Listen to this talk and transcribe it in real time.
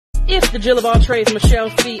It's the Jill of all trades, Michelle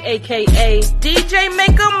C, aka DJ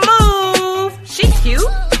Make a Move. She cute.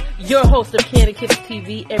 Your host of Candy Kisses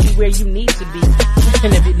TV, everywhere you need to be.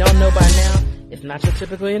 And if you don't know by now, it's not your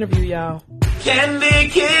typical interview, y'all. Candy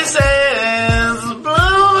Kisses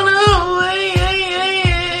blown away.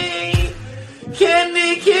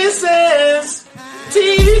 Candy Kisses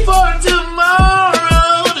TV for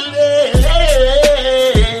tomorrow today.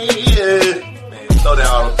 Man, throw that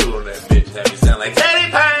auto-tune on that bitch. Have me sound like Teddy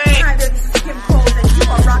Payne. Hi there, this is Kim Cole, and you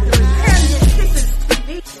are rocking with Candy Kisses TV.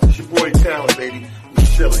 It's your boy Talent, baby.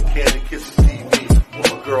 Michelle and Candy Kisses TV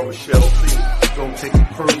with my girl Michelle C. Don't take it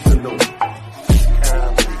personal.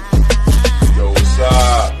 Yo, what's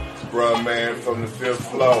up? It's Bruh Man from the fifth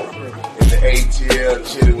floor. In the ATL,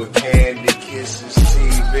 chilling with Candy Kisses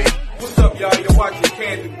TV. What's up, y'all? You're watching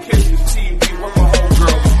Candy Kisses TV with my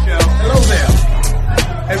homegirl, Michelle. Hello there.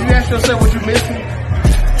 Have you asked yourself what you're missing?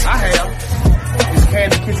 I have. It's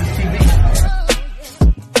Candy Kisses TV.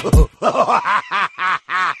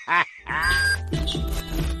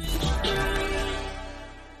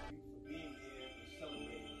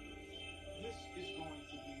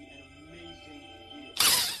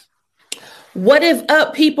 What is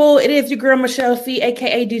up, people? It is your girl, Michelle C,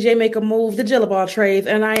 aka DJ Make a Move, the Jill of all trades,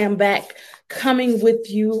 and I am back coming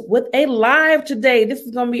with you with a live today. This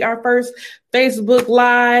is going to be our first Facebook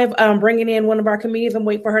Live, bringing in one of our comedians and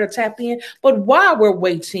wait for her to tap in. But while we're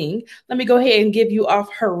waiting, let me go ahead and give you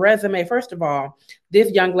off her resume. First of all,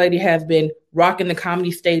 this young lady has been rocking the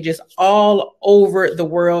comedy stages all over the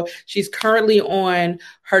world. She's currently on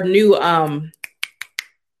her new, what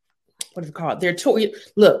is it called? Their tour.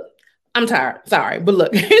 Look, I'm tired. Sorry. But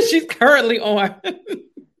look, she's currently on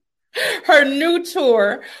her new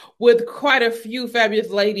tour with quite a few fabulous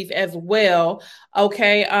ladies as well.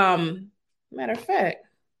 Okay. Matter of fact,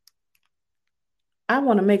 I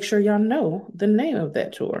want to make sure y'all know the name of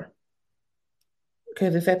that tour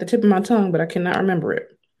because it's at the tip of my tongue, but I cannot remember it.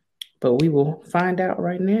 But we will find out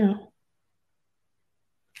right now.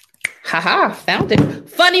 Haha, found it.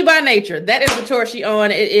 Funny by Nature. That is the tour she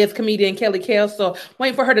on. It is comedian Kelly Kale. So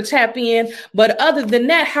waiting for her to tap in. But other than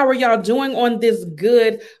that, how are y'all doing on this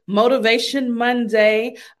good Motivation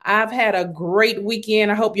Monday? I've had a great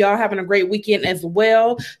weekend. I hope y'all having a great weekend as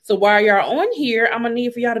well. So while y'all on here, I'm going to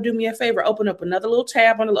need for y'all to do me a favor. Open up another little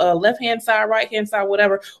tab on the left-hand side, right-hand side,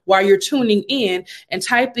 whatever, while you're tuning in and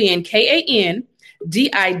type in KANDID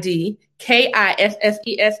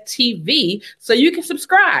KISSES TV so you can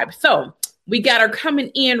subscribe. So we got her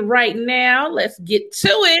coming in right now. Let's get to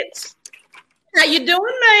it. How you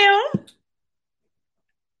doing, ma'am?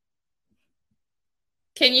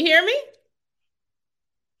 Can you hear me?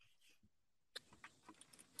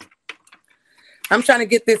 I'm trying to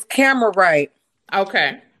get this camera right.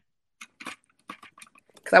 Okay.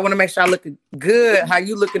 Because I want to make sure I look good. How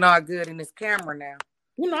you looking all good in this camera now?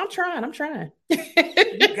 You know, I'm trying.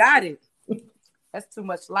 You got it. That's too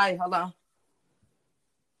much light. Hold on.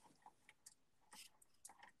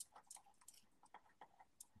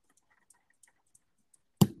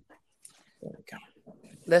 There we go.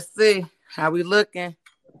 Let's see how we looking.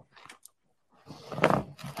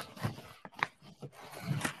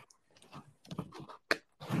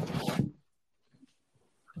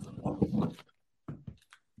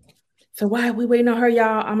 So while we waiting on her,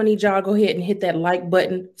 y'all, I'm gonna need y'all to go ahead and hit that like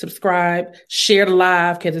button, subscribe, share the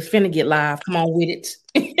live because it's finna get live. Come on with it.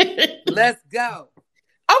 Let's go.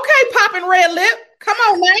 Okay, popping red lip. Come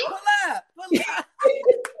on now. Pull up.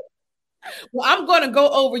 Well, I'm going to go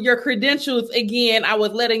over your credentials again. I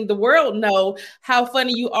was letting the world know how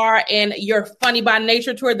funny you are and your Funny by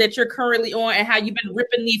Nature tour that you're currently on and how you've been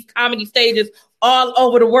ripping these comedy stages all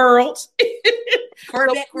over the world.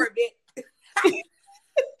 Corvette.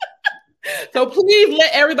 So please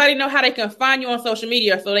let everybody know how they can find you on social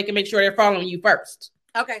media so they can make sure they're following you first.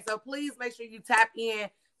 Okay, so please make sure you tap in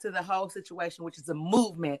to the whole situation, which is a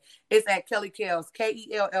movement. It's at Kelly Kells, KELLY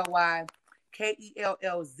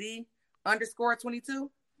KELLZ _22.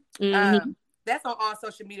 Mm-hmm. That's on all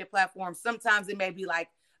social media platforms. Sometimes it may be like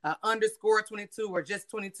 _22 or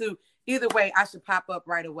just 22. Either way, I should pop up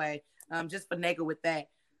right away. Just for nigga with that.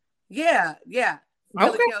 Yeah.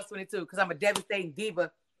 Kelly Kells 22 because I'm a devastating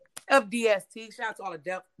diva of DST. Shout out to all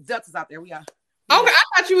the deltas out there. We are. Okay, I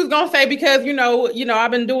thought you was gonna say because you know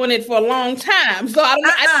I've been doing it for a long time, so I don't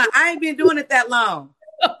know. I ain't been doing it that long.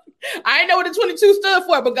 I didn't know what the 22 stood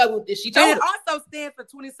for, but she told it us. also stands for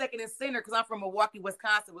 22nd and Center because I'm from Milwaukee,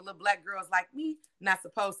 Wisconsin, with little black girls like me not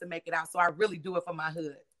supposed to make it out. So I really do it for my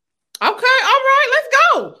hood. Okay, all right, let's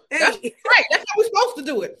go. That's right. That's how we're supposed to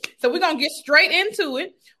do it. So we're gonna get straight into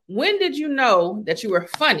it. When did you know that you were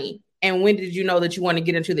funny, and when did you know that you want to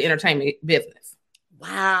get into the entertainment business?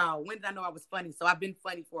 wow, when did I know I was funny? So I've been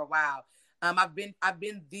funny for a while. I've been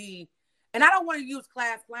and I don't want to use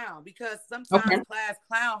class clown because sometimes class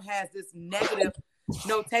clown has this negative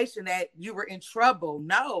notation that you were in trouble.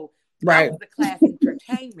 No, I was the class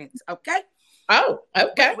entertainment. Okay. Oh,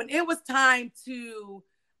 okay. When it was time to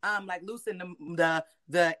like loosen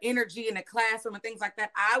the energy in the classroom and things like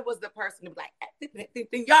that, I was the person to be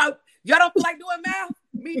like, y'all don't feel like doing math?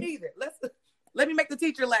 Me neither. Let me make the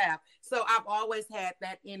teacher laugh. So I've always had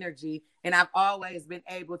that energy, and I've always been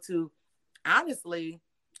able to honestly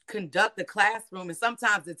conduct the classroom. And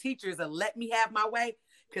sometimes the teachers will let me have my way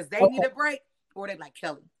because they need a break, or they're like,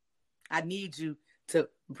 Kelly, I need you to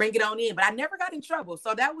bring it on in. But I never got in trouble.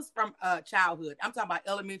 So that was from childhood. I'm talking about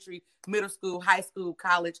elementary, middle school, high school,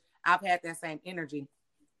 college. I've had that same energy.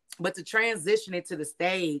 But to transition it to the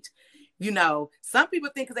stage, you know, some people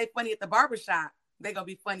think because they're funny at the barbershop, they're going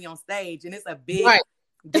to be funny on stage. And it's a big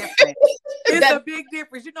difference. It's a big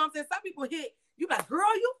difference. You know what I'm saying? Some people hit, you like,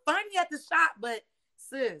 girl, you funny at the shop, but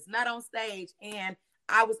sis, not on stage. And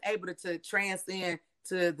I was able to transcend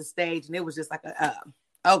to the stage. And it was just like,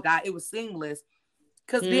 oh God, it was seamless.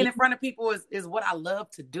 Because being in front of people is what I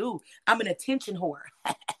love to do. I'm an attention whore.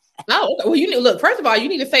 Oh, well, you need look. First of all, you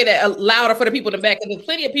need to say that louder for the people in the back. Because there's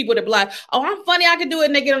plenty of people that be like, "Oh, I'm funny, I can do it."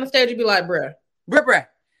 And they get on the stage and be like, "Bruh,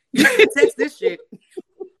 you can text this shit."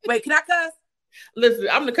 Wait, can I cuss? Listen,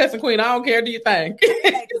 I'm the cussing queen. I don't care. Do you think?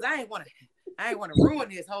 Because I ain't want to ruin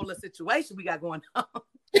this whole little situation we got going on.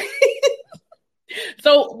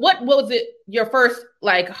 So, what was it? Your first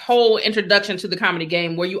like whole introduction to the comedy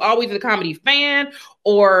game? Were you always a comedy fan,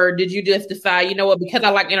 or did you just decide, you know what, because I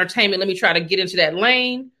like entertainment, let me try to get into that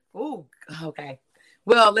lane? Ooh, okay.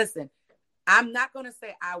 Well, listen, I'm not going to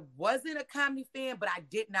say I wasn't a comedy fan, but I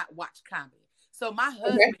did not watch comedy. So my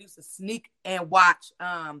husband used to sneak and watch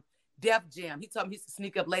Def Jam. He told me he used to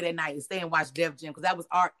sneak up late at night and stay and watch Def Jam because that was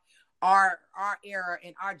our era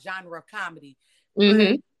and our genre of comedy.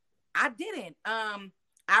 Mm-hmm. I didn't.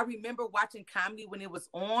 I remember watching comedy when it was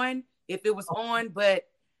on, if it was on, but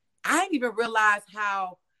I didn't even realize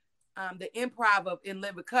how the improv of In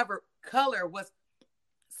Living Color was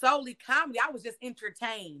solely comedy. I was just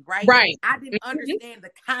entertained, right? Right. I didn't understand the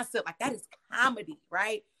concept. Like, that is comedy,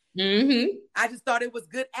 right? Mm-hmm. I just thought it was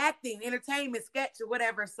good acting, entertainment, sketch, or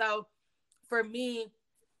whatever. So for me,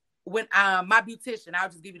 when my beautician, I'll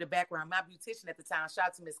just give you the background. My beautician at the time, shout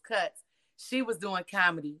out to Miss Cuts, she was doing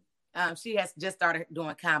comedy. She has just started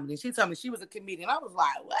doing comedy. She told me she was a comedian. I was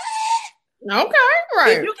like, what? Okay,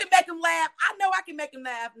 right. If you can make them laugh, I know I can make them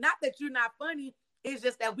laugh. Not that you're not funny. It's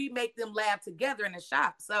just that we make them laugh together in the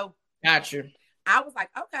shop. So got you. I was like,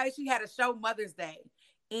 okay. She had a show Mother's Day,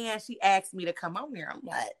 and she asked me to come on there. I'm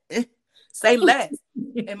like, say less.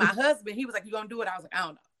 And my husband, he was like, you gonna do it? I was like, I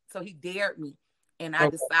don't know. So he dared me, and I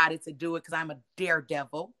decided to do it because I'm a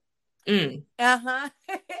daredevil.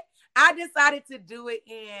 I decided to do it,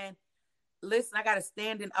 and listen, I got a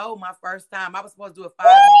standing O my first time. I was supposed to do a 5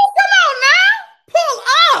 minutes. Come on now,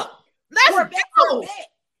 pull up. Let's go.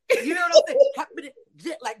 You know what I'm saying?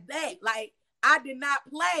 Just like that. Like, I did not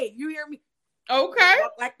play. You hear me? Okay.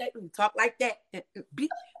 Talk like that. Talk like that.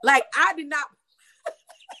 Like, I did not.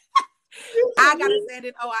 I got a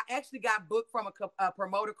standing O. I actually got booked from a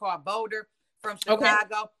promoter called Boulder from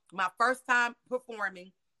Chicago. Okay. My first time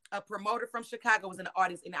performing. A promoter from Chicago was in the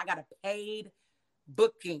audience, and I got a paid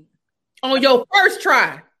booking on your first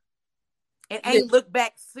try, and ain't looked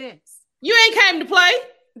back since. You ain't came to play.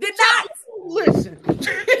 Did not listen.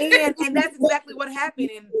 and that's exactly what happened.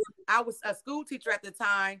 And I was a school teacher at the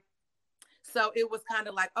time, so it was kind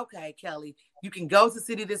of like, okay, Kelly, you can go to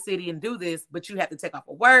city to city and do this, but you have to take off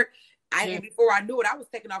of work. And before I knew it, I was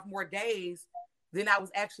taking off more days than I was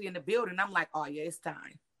actually in the building. I'm like, oh yeah, it's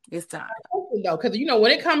time. It's time. Though, because you know,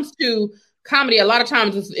 when it comes to comedy, a lot of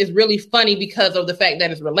times it's really funny because of the fact that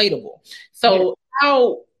it's relatable. So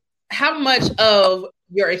how much of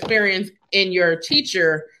your experience in your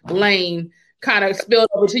teacher lane kind of spilled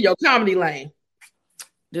over to your comedy lane?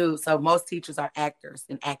 Dude, so most teachers are actors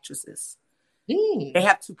and actresses. They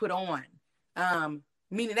have to put on,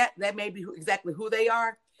 meaning that may be exactly who they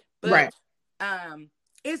are, but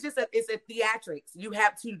it's just it's a theatrics. You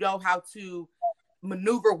have to know how to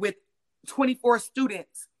maneuver with 24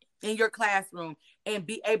 students in your classroom and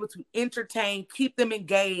be able to entertain, keep them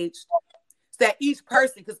engaged, so that each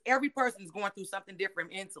person, because every person is going through something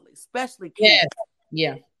different mentally, especially kids.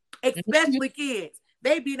 Yeah. Especially kids.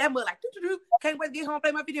 They be that much like, can't wait to get home,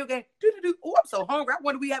 play my video game. Oh, I'm so hungry. I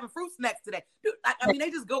wonder we having fruit snacks today. I mean,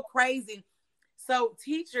 they just go crazy. So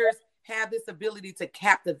teachers have this ability to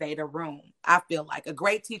captivate a room. I feel like a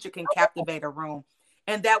great teacher can captivate a room.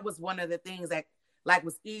 And that was one of the things that like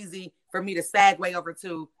was easy for me to segue over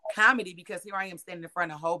to comedy, because here I am standing in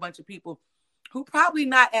front of a whole bunch of people who probably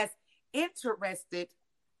not as interested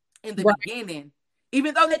in the beginning.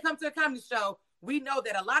 Even though they come to a comedy show, we know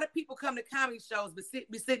that a lot of people come to comedy shows but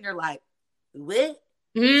be sitting there like, what?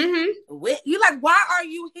 What? You like, why are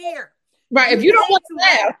you here? Right. If you don't want to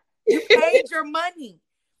laugh, you paid your money.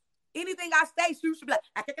 Anything I say, you should be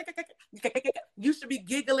like, you should be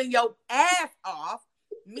giggling your ass off.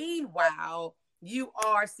 Meanwhile, you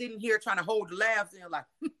are sitting here trying to hold the laughs and you're like,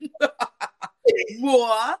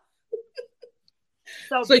 what?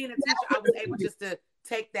 So being a teacher, I was able just to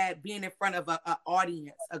take that, being in front of an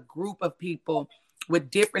audience, a group of people with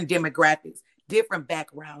different demographics, different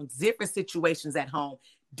backgrounds, different situations at home,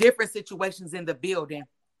 different situations in the building,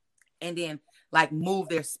 and then like move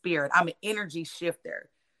their spirit. I'm an energy shifter.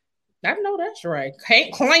 I know that's right.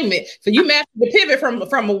 Can't claim it. So you mastered the pivot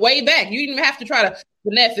from a way back. You didn't even have to try to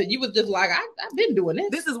finesse it. You was just like, I've been doing this.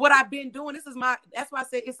 This is what I've been doing. That's why I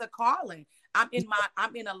said it's a calling. I'm in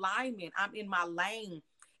alignment. I'm in my lane.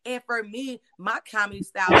 And for me, my comedy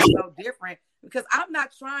style is so different because I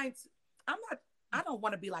don't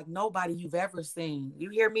want to be like nobody you've ever seen. You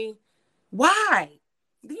hear me? Why?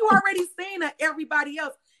 You already seen everybody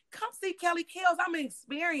else. Come see Kelly Kills. I'm an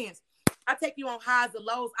experience. I take you on highs and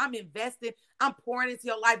lows. I'm invested. I'm pouring into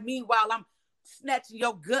your life. Meanwhile, I'm snatching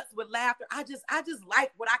your guts with laughter. I just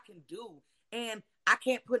like what I can do. And I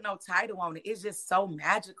can't put no title on it. It's just so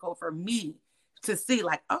magical for me to see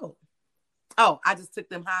like, oh, I just took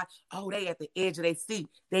them high. Oh, they at the edge of their seat.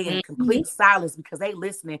 They in complete silence because they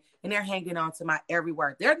listening and they're hanging on to my every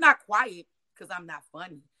word. They're not quiet because I'm not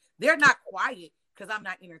funny. They're not quiet because I'm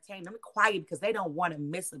not entertaining. I'm quiet because they don't want to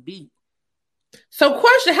miss a beat. So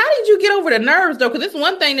question, how did you get over the nerves though? Because it's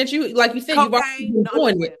one thing that you, like you said, you've already been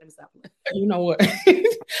doing it. You know what?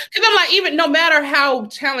 Because I'm like, even no matter how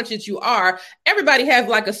talented you are, everybody has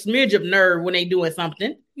like a smidge of nerve when they doing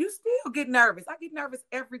something. You still get nervous. I get nervous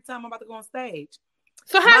every time I'm about to go on stage.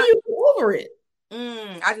 So how you get over it?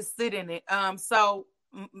 I just sit in it. So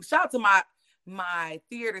shout out to my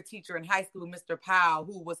theater teacher in high school, Mr. Powell,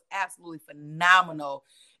 who was absolutely phenomenal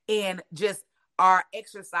in just our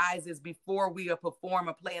exercises before we perform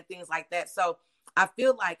or play and things like that. So I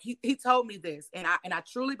feel like he told me this, and I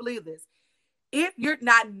truly believe this. If you're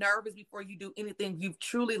not nervous before you do anything, you've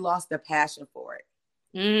truly lost the passion for it.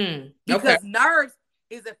 Because nerves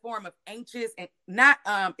is a form of anxious and not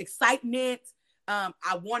excitement. I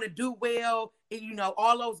want to do well. And,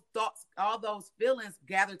 all those thoughts, all those feelings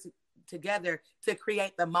gather together to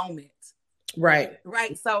create the moment. Right.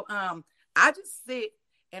 So I just sit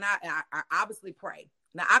and I obviously pray.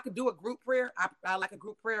 Now I could do a group prayer. I like a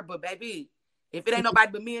group prayer, but baby, if it ain't nobody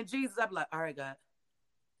but me and Jesus, I'm like, all right, God.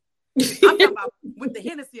 I'm talking about with the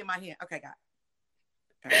Hennessy in my hand. Okay, God.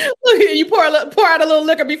 Right. Look here, you pour out a little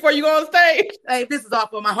liquor before you go on stage. Hey, this is all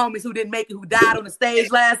for my homies who didn't make it, who died on the stage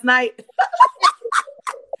last night.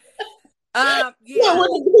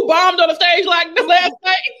 Who bombed on the stage like this last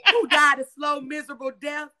night? Who died a slow, miserable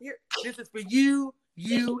death? Here, this is for you,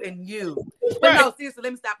 and you. But no, seriously,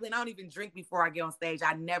 let me stop playing. I don't even drink before I get on stage.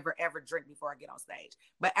 I never ever drink before I get on stage.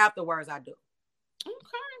 But afterwards, I do. Okay.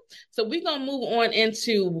 So we're gonna move on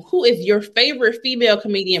into who is your favorite female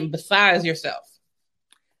comedian besides yourself?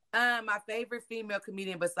 My favorite female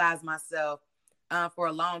comedian besides myself for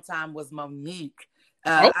a long time was Monique.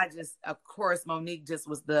 Of course, Monique just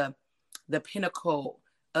was the pinnacle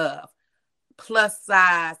of plus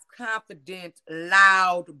size, confident,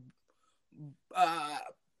 loud,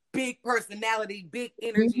 big personality, big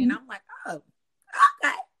energy. And I'm like, oh,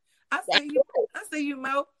 okay. I see you,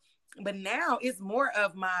 Mo. But now it's more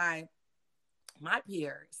of my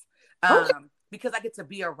peers. Because I get to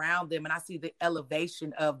be around them and I see the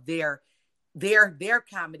elevation of their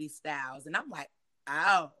comedy styles. And I'm like,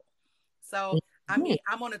 oh. So, I mean,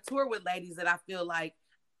 I'm on a tour with ladies that I feel like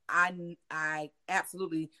I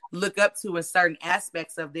absolutely look up to in certain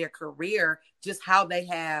aspects of their career, just how they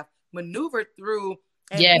have maneuvered through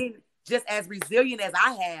and been just as resilient as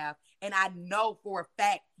I have. And I know for a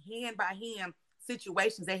fact, hand by hand,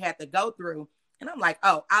 situations they had to go through. And I'm like,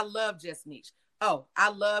 oh, I love Jess Niche. Oh, I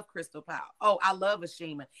love Crystal Powell. Oh, I love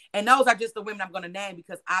Ashima. And those are just the women I'm going to name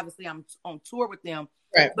because obviously I'm on tour with them.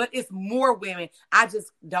 Right. But it's more women. I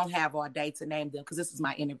just don't have all day to name them because this is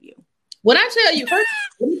my interview. When I tell you,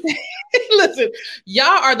 listen, y'all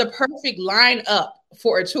are the perfect lineup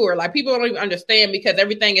for a tour. Like people don't even understand because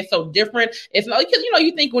everything is so different. It's not because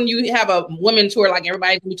you think when you have a women tour, like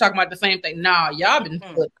everybody's gonna be talking about the same thing. Nah, y'all been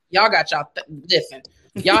y'all got listen.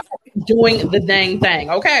 Y'all doing the dang thing,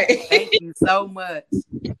 okay? Thank you so much.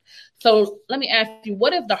 So let me ask you,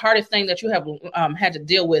 what is the hardest thing that you have had to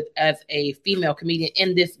deal with as a female comedian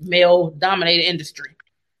in this male-dominated industry?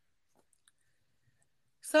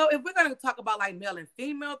 So if we're going to talk about like male and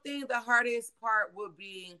female things, the hardest part would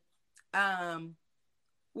be,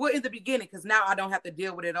 well, in the beginning, because now I don't have to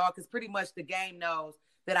deal with it all, because pretty much the game knows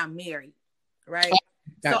that I'm married, right?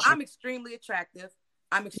 Gotcha. So I'm extremely attractive.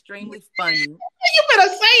 I'm extremely funny. You better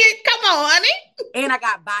say it. Come on, honey. And I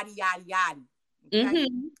got body yaddy yaddy. Okay?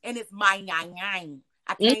 Mm-hmm. And it's my nine.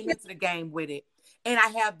 I came into the game with it. And I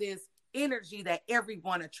have this energy that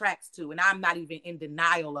everyone attracts to. And I'm not even in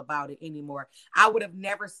denial about it anymore. I would have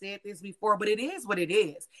never said this before, but it is what it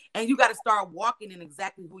is. And you got to start walking in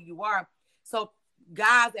exactly who you are. So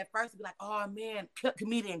guys at first be like, oh man,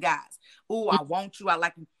 comedian guys. Ooh, I want you. I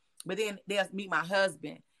like you. But then they'll meet my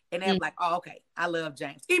husband and they're like, oh, okay, I love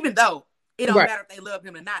James. Even though it don't matter if they love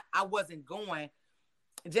him or not, I wasn't going.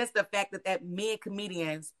 Just the fact that men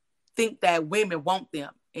comedians think that women want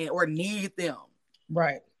them or need them.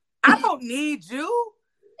 Right. I don't need you,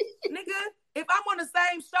 nigga. If I'm on the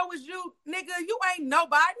same show as you, nigga, you ain't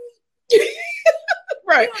nobody.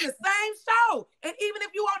 Right. You on the same show. And even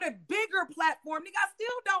if you on a bigger platform, nigga, I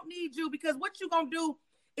still don't need you, because what you gonna do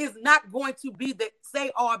is not going to be the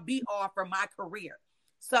say all be all for my career.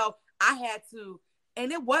 So I had to,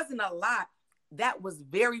 and it wasn't a lot. That was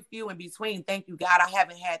very few in between. Thank you, God. I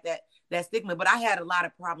haven't had that stigma, but I had a lot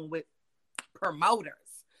of problem with promoters,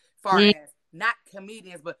 far as not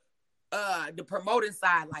comedians, but the promoting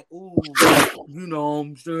side, like, ooh, you know what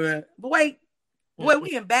I'm saying? But wait,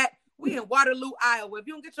 we in Waterloo, Iowa. If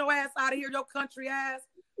you don't get your ass out of here, your country ass,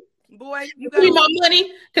 boy, you got me my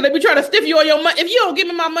money, because they be trying to stiff you on your money. If you don't give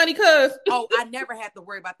me my money, cuz. Oh, I never had to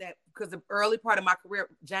worry about that, because the early part of my career,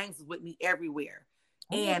 James was with me everywhere.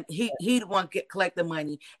 And he'd want to collect the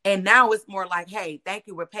money. And now it's more like, hey, thank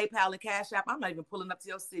you with PayPal and Cash App. I'm not even pulling up to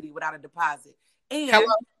your city without a deposit.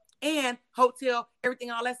 And hotel,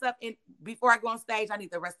 everything, all that stuff. And before I go on stage, I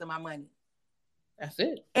need the rest of my money. That's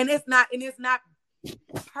it. And it's not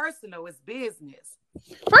personal, it's business.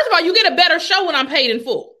 First of all, you get a better show when I'm paid in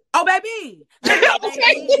full. Oh, baby.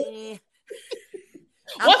 Baby.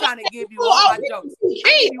 I'm trying to give you all my jokes. I'm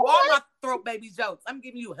giving you all my throat baby jokes. I'm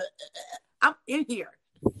giving you, I'm in here.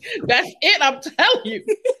 That's it, I'm telling you.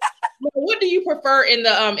 What do you prefer in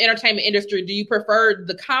the entertainment industry? Do you prefer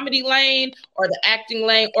the comedy lane or the acting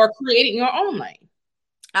lane or creating your own lane?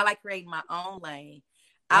 I like creating my own lane.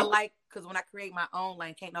 I like, because when I create my own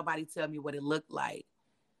lane, can't nobody tell me what it looked like.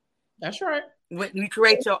 That's right. When you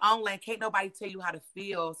create your own lane, can't nobody tell you how to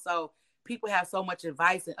feel. So people have so much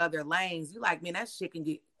advice in other lanes. You like, man, that shit can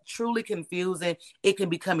get truly confusing. It can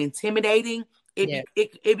become intimidating.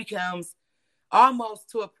 It becomes almost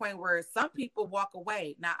to a point where some people walk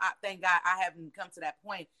away. Now, I thank God I haven't come to that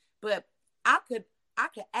point, but I could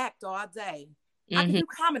act all day. I could do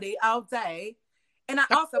comedy all day. And I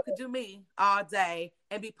also could do me all day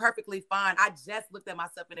and be perfectly fine. I just looked at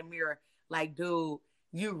myself in the mirror like, dude,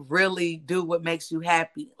 you really do what makes you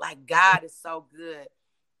happy. Like, God is so good.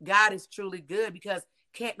 God is truly good, because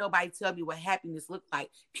can't nobody tell me what happiness look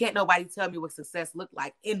like. Can't nobody tell me what success look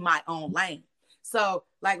like in my own lane. So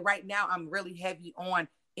like right now, I'm really heavy on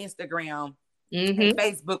Instagram and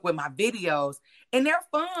Facebook with my videos, and they're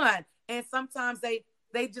fun. And sometimes they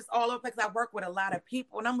just all over the place. I work with a lot of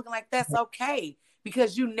people, and I'm looking like, that's okay,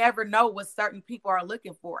 because you never know what certain people are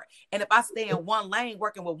looking for. And if I stay in one lane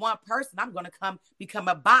working with one person, I'm going to become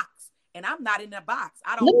a box, and I'm not in a box.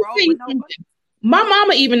 I don't roll with nobody. My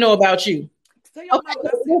mama even know about you. Let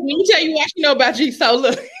me tell you why she know about you. So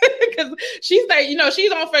look, because she's like,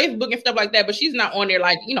 she's on Facebook and stuff like that, but she's not on there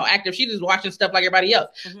like, active. She's just watching stuff like everybody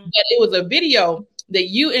else. But it was a video that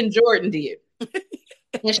you and Jordan did.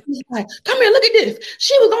 And she's like, come here, look at this.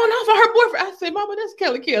 She was going off on her boyfriend. I said, Mama, that's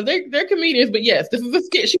Kelly Kill. They're comedians, but yes, this is a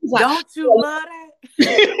skit. She was like, don't you love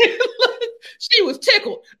that? She was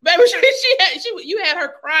tickled, baby. You had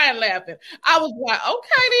her crying, laughing. I was like,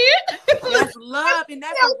 okay, then. That's love, and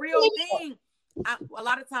that's a real thing. A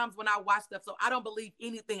lot of times when I watch stuff, so I don't believe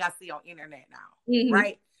anything I see on internet now,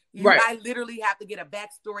 right? I literally have to get a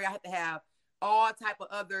backstory. I have to have all type of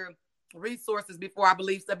other resources before I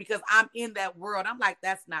believe stuff, because I'm in that world. I'm like,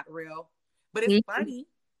 that's not real, but it's funny.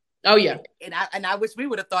 Oh yeah, and I wish we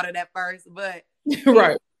would have thought of that first, but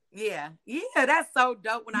right. Yeah, that's so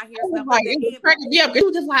dope when I hear stuff like that. Yeah, because it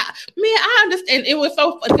was just like, man, I understand. It was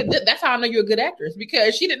so fun. That's how I know you're a good actress,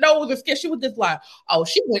 because she didn't know it was a skit. She was just like, oh,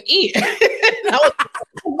 she went in. I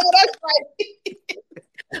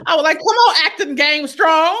was like, come on, acting game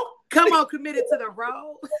strong. Come on, committed to the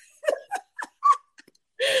role.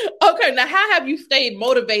 Okay, now how have you stayed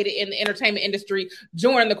motivated in the entertainment industry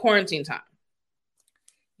during the quarantine time?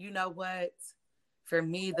 you know what? For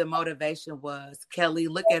me, the motivation was, Kelly,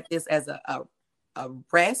 look at this as a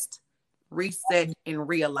rest, reset, and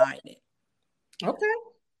realignment. Okay.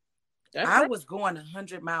 I was going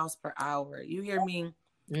 100 miles per hour. You hear me?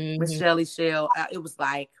 Mm-hmm. With Shelly Shell. It was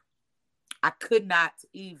like, I could not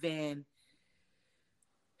even,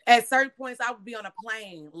 at certain points, I would be on a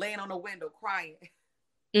plane, laying on the window, crying.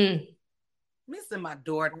 Missing my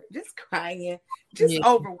daughter, just crying, just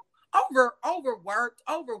overworked,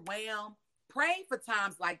 overwhelmed. Praying for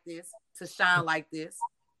times like this to shine like this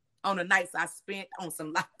on the nights I spent on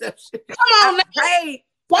some locked up shit. I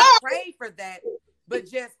prayed for that,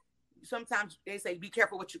 but just sometimes they say be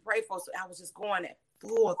careful what you pray for. So I was just going at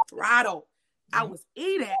full throttle. I was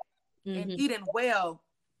eating and eating well,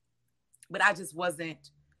 but I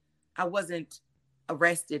wasn't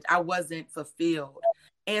arrested. I wasn't fulfilled.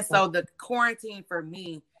 And so the quarantine for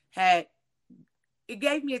me it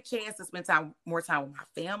gave me a chance to spend more time with my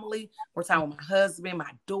family, more time with my husband,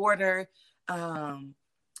 my daughter,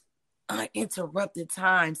 uninterrupted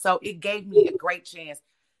time. So it gave me a great chance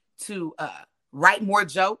to write more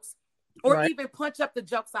jokes or even punch up the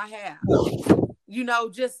jokes I have. You know,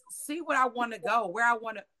 just see where I want to go, where I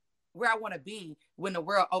want to be when the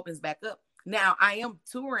world opens back up. Now I am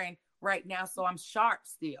touring right now, so I'm sharp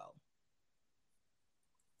still.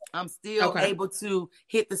 I'm still able to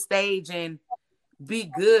hit the stage and be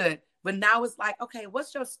good. But now it's like, okay,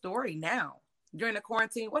 what's your story now during the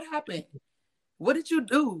quarantine? What happened? What did you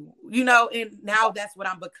do? You know, and now that's what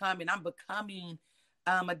I'm becoming. I'm becoming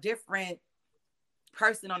a different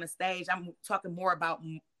person on the stage. I'm talking more about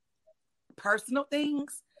personal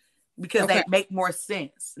things because they make more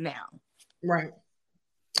sense now. Right.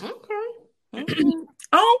 Okay. Okay.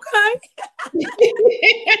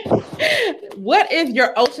 What is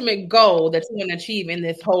your ultimate goal that you want to achieve in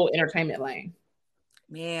this whole entertainment lane?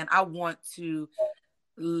 Man, I want to,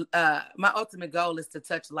 my ultimate goal is to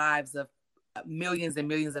touch lives of millions and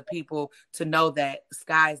millions of people to know that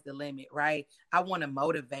sky's the limit, right? I want to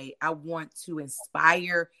motivate. I want to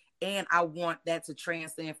inspire. And I want that to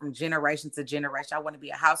transcend from generation to generation. I want to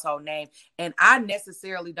be a household name. And I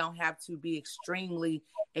necessarily don't have to be extremely,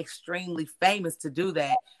 extremely famous to do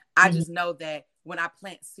that. I just know that when I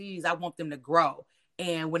plant seeds, I want them to grow.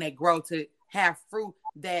 And when they grow, to have fruit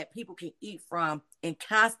that people can eat from and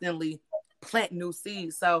constantly plant new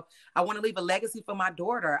seeds. So I want to leave a legacy for my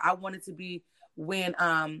daughter. I want it to be when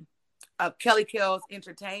Kelly Kells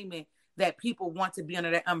Entertainment, that people want to be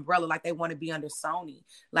under that umbrella, like they want to be under Sony,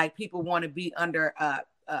 like people want to be under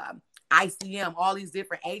ICM, all these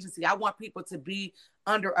different agencies. I want people to be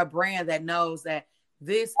under a brand that knows that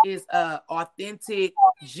this is authentic,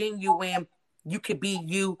 genuine. You can be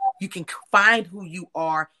you. You can find who you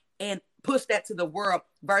are and push that to the world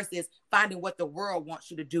versus finding what the world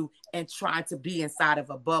wants you to do and trying to be inside of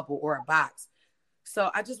a bubble or a box.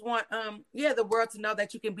 So I just want, the world to know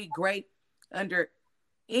that you can be great under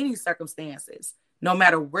any circumstances, no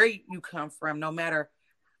matter where you come from, no matter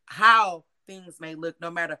how things may look, no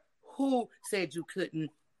matter who said you couldn't,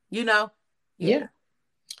 you know? Yeah.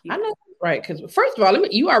 I know, right? Because first of all,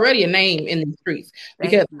 you already a name in the streets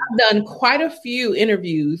because I've done quite a few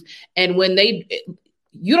interviews, and when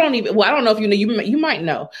you don't even, well, I don't know if you know, you might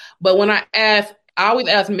know, but when I always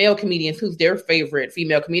ask male comedians who's their favorite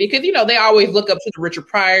female comedian, because, you know, they always look up to the Richard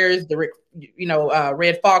Pryors, the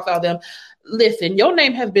Red Fox, all them. Listen, your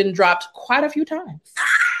name has been dropped quite a few times.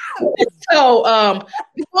 So now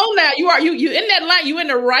you in that line, you in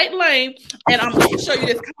the right lane, and I'm going to show you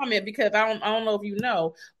this comment because I don't know if you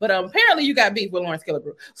know, but apparently you got beef with Lawrence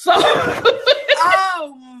Killebrew. So,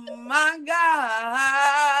 oh my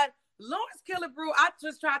God, Lawrence Killebrew, I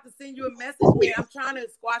just tried to send you a message, man. I'm trying to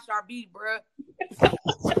squash our beef, bro.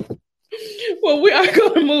 Well, we are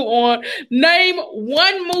going to move on. Name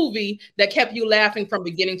one movie that kept you laughing from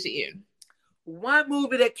beginning to end. One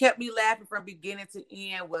movie that kept me laughing from beginning to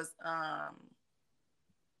end was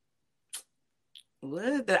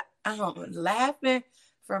laughing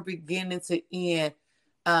from beginning to end.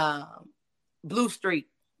 Blue Street.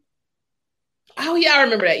 Oh yeah, I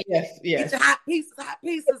remember that. Yes. Hot pieces.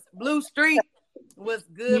 Blue Street was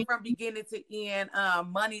good from beginning to end.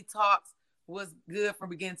 Money Talks was good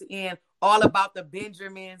from beginning to end. All About the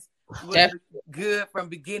Benjamins was good from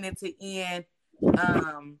beginning to end.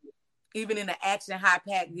 Even in the action high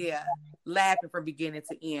pack, laughing from beginning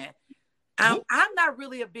to end. I'm not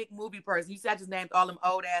really a big movie person. You said I just named all them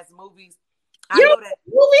old ass movies. I know that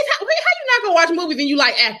movies. How you not gonna watch movies and you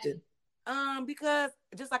like acting? Because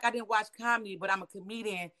just like I didn't watch comedy, but I'm a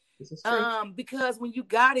comedian. Because when you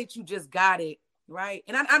got it, you just got it, right?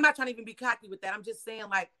 And I'm not trying to even be cocky with that. I'm just saying,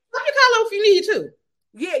 like, you call it if you need to.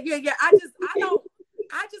 Yeah.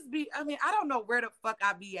 I don't know where the fuck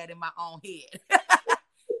I be at in my own head.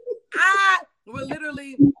 I will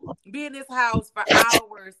literally be in this house for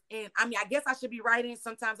hours. And I guess I should be writing.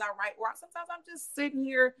 Sometimes I write, or sometimes I'm just sitting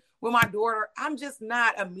here with my daughter. I'm just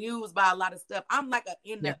not amused by a lot of stuff. I'm like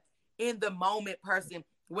in the moment person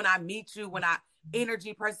when I meet you, when I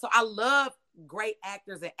energy person. So I love great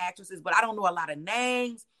actors and actresses, but I don't know a lot of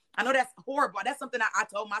names. I know that's horrible. That's something I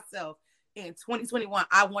told myself in 2021.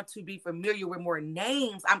 I want to be familiar with more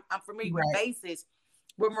names. I'm familiar with faces,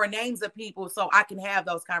 with more names of people, so I can have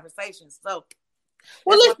those conversations. So,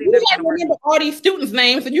 well, listen, you have to remember all these students'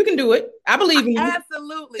 names, and you can do it. I believe in you.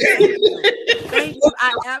 Absolutely. Thank you.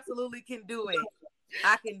 I absolutely can do it.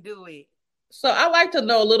 I can do it. So I like to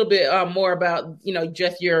know a little bit more about,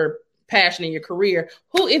 just your passion in your career.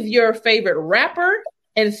 Who is your favorite rapper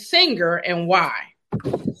and singer, and why?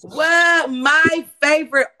 Well, my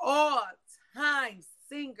favorite all-time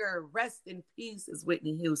singer, rest in peace, is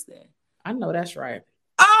Whitney Houston. I know that's right.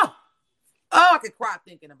 Oh, I could cry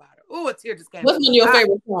thinking about her. Oh, a tear just came. What's one of your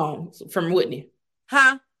favorite songs from Whitney?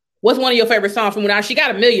 Huh? What's one of your favorite songs from Whitney? She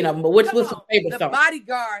got a million of them, but what's your favorite song? The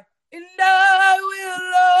Bodyguard. And I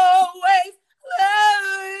will always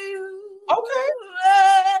love you.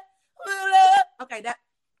 Okay, that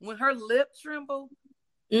when her lip tremble.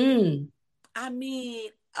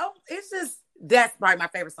 It's just, that's probably my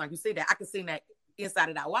favorite song. You see that? I can sing that inside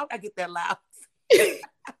and out. Why would I get that loud? You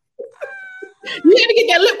had to get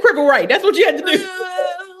that lip quiver right. That's what you had to do.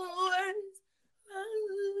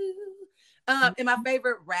 And my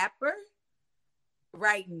favorite rapper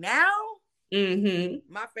right now,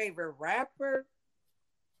 my favorite rapper,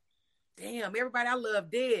 damn, everybody I love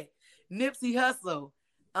dead. Nipsey Hussle.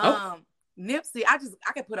 Nipsey, I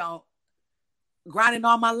can put on Grinding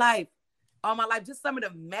All My Life. Just some of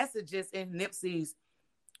the messages in Nipsey's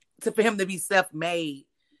for him to be self-made.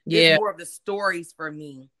 It's more of the stories for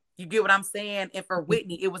me. You get what I'm saying? And for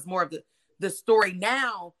Whitney, it was more of the story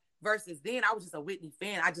now versus then. I was just a Whitney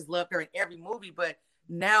fan. I just loved her in every movie. But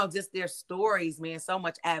now just their stories, man, so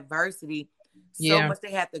much adversity, so much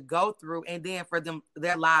they had to go through. And then for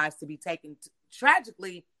their lives to be taken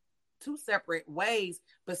tragically two separate ways,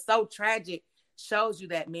 but so tragic, shows you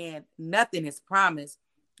that, man, nothing is promised,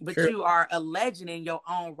 but you are a legend in your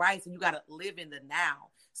own rights and you got to live in the now.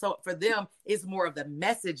 So for them, it's more of the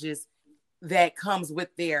messages that comes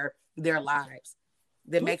with their lives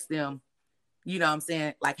that makes them, you know what I'm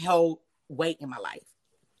saying, like hold weight in my life.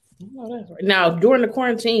 Oh, that's right. Now, during the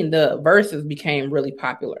quarantine, the verses became really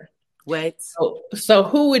popular. What? So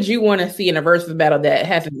who would you want to see in a versus battle that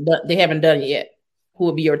they haven't done it yet? Who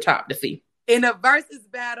would be your top to see? In a versus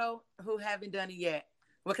battle, who haven't done it yet?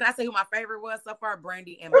 Well, can I say who my favorite was so far?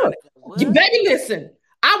 Brandy and Monica. Baby, listen.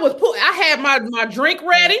 I had my drink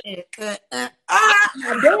ready. My dance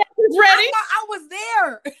was ready. I was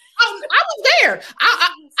there. I was there.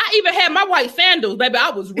 I even had my white sandals, baby. I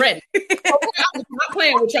was ready. Okay, I was not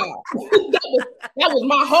playing with y'all. that was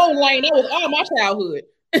my whole lane. That was all my childhood.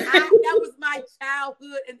 That was my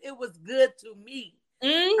childhood, and it was good to me.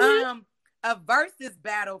 Mm-hmm. A versus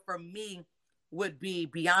battle for me would be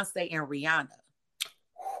Beyonce and Rihanna.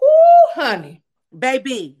 Whoo, honey.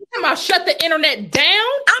 Baby. Am I shut the internet down?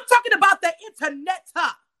 I'm talking about the internet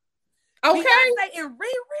top. Okay. Beyonce and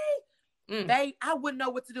Riri. I wouldn't know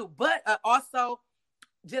what to do. But also,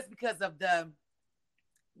 just because of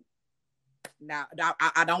now,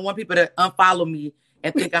 I don't want people to unfollow me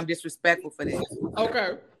and think I'm disrespectful for this.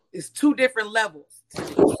 Okay. It's two different levels.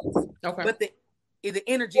 Okay. But the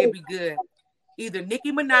energy would be good. Either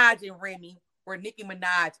Nicki Minaj and Remy or Nicki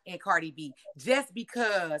Minaj and Cardi B. Just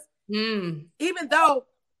because, even though,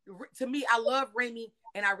 to me, I love Remy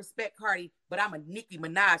and I respect Cardi, but I'm a Nicki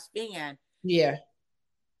Minaj fan. Yeah.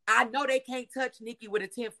 I know they can't touch Nicki with a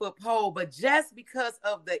 10-foot pole, but just because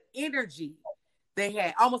of the energy they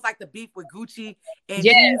had, almost like the beef with Gucci and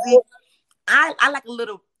Yeezy, I like a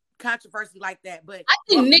little controversy like that. But I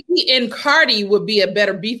think Nicki and Cardi would be a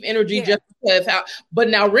better beef energy just because but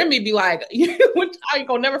now Remy be like, I ain't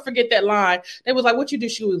gonna never forget that line. They was like, what you do?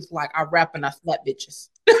 She was like, I rap and I slap bitches.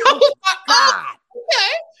 I was like, God.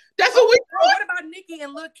 Okay. That's what we do. What about Nicki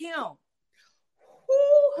and Lil Kim?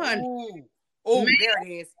 Ooh, honey. Oh, there it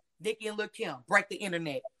is. Nicki and Lil Kim. Break the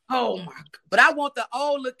internet. Oh my God. But I want the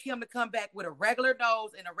old Lil Kim to come back with a regular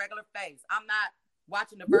nose and a regular face. I'm not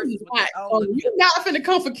watching the verses with the old Lil Kim. You're not finna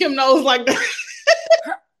come for Kim nose like that.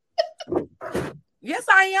 Yes,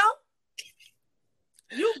 I am.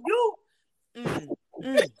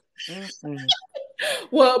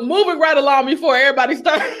 Well, moving right along before everybody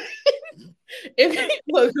starts. If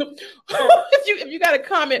you got a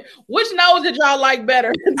comment, which nose did y'all like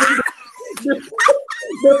better?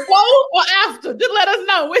 Before or after? Just let us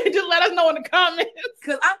know. Just let us know in the comments.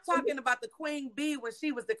 Because I'm talking about the queen bee when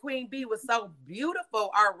she was the queen bee was so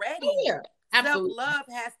beautiful already. Yeah, absolutely. Self-love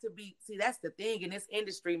has to be, see, that's the thing in this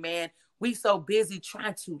industry, man. We so busy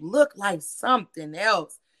trying to look like something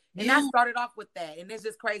else. And I started off with that. And it's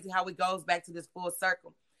just crazy how it goes back to this full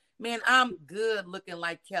circle. Man, I'm good looking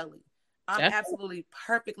like Kelly. I'm absolutely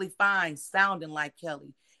perfectly fine sounding like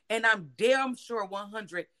Kelly. And I'm damn sure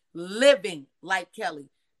 100 living like Kelly.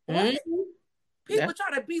 People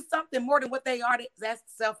try to be something more than what they are. That's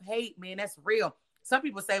self-hate, man. That's real. Some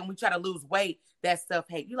people say when we try to lose weight, that's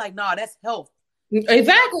self-hate. You're like, no, that's health.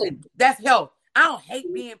 Exactly. That's health. I don't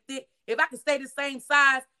hate being fit. If I can stay the same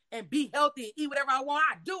size and be healthy and eat whatever I want,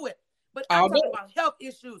 I do it. But I'm talking about health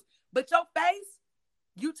issues. But your face,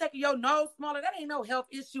 you taking your nose smaller, that ain't no health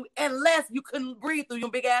issue unless you couldn't breathe through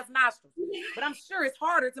your big ass nostrils. But I'm sure it's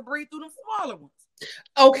harder to breathe through them smaller ones.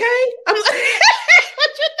 Okay. I'm like, what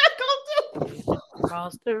you not gonna do?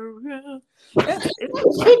 Across the room.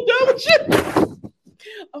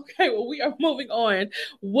 Okay, well, we are moving on.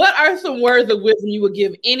 What are some words of wisdom you would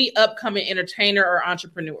give any upcoming entertainer or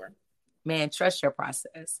entrepreneur? Man, trust your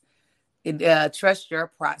process. Trust your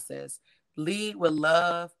process. Lead with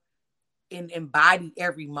love and embody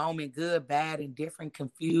every moment, good, bad, indifferent,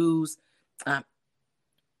 confused.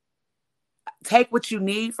 Take what you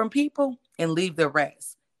need from people and leave the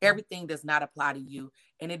rest. Everything does not apply to you.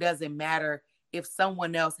 And it doesn't matter if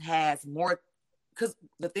someone else has more. Because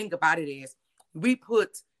the thing about it is, we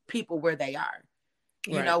put people where they are.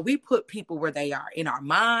 You know, we put people where they are in our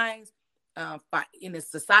minds, in the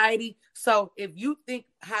society. So if you think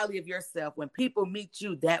highly of yourself, when people meet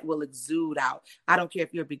you, that will exude out. I don't care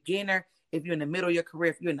if you're a beginner, if you're in the middle of your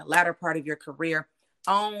career, if you're in the latter part of your career,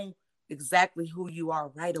 own exactly who you are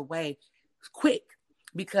right away, quick.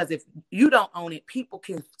 Because if you don't own it, people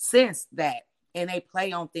can sense that and they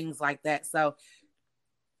play on things like that. So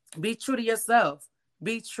be true to yourself.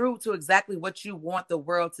 Be true to exactly what you want the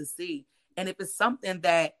world to see. And if it's something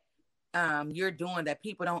that you're doing that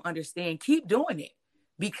people don't understand, keep doing it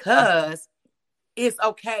because it's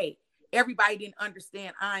okay. Everybody didn't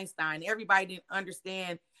understand Einstein. Everybody didn't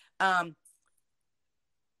understand the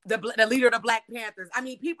leader of the Black Panthers. I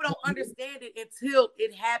mean, people don't understand it until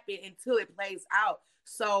it happened, until it plays out.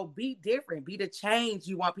 So be different. Be the change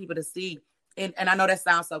you want people to see. And I know that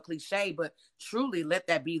sounds so cliche, but truly let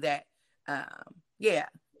that be that. Yeah,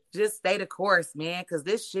 just stay the course, man, because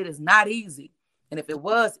this shit is not easy. And if it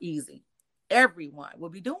was easy, everyone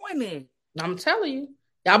would be doing it. I'm telling you.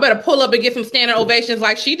 Y'all better pull up and get some standing ovations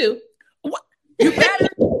like she do. What? You better.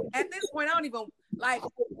 At this point, I don't even, like,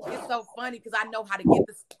 it's so funny because I know how to get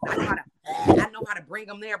this. I know how to bring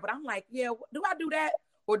them there. But I'm like, yeah, do I do that?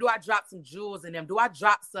 Or do I drop some jewels in them? Do I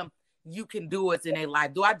drop some you can do it in their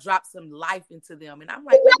life? Do I drop some life into them? And I'm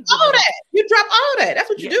like, you drop all that. You drop all that. That's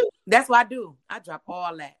what you do. That's what I do. I drop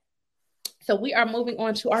all that. So we are moving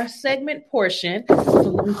on to our segment portion. So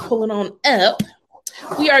let me pull it on up.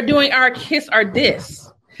 We are doing our kiss or diss.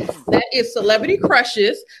 That is celebrity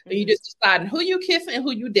crushes. And you just deciding who you kissing and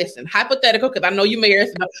who you dissing. Hypothetical, because I know you married.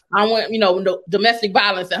 So I don't want, no domestic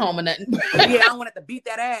violence at home or nothing. Yeah, I wanted to beat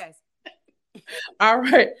that ass. All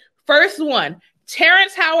right. First one.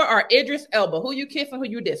 Terrence Howard or Idris Elba? Who you kissing? Who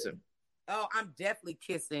you dissing? Oh, I'm definitely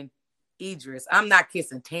kissing Idris. I'm not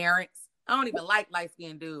kissing Terrence. I don't even like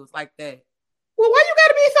light-skinned dudes like that. Well, why you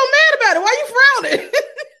gotta be so mad about it? Why you frowning?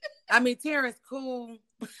 I mean, Terrence cool.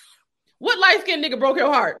 What light-skinned nigga broke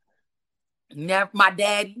your heart? Never, my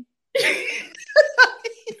daddy. Okay.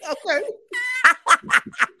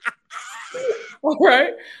 All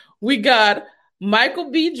right. We got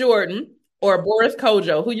Michael B. Jordan or Boris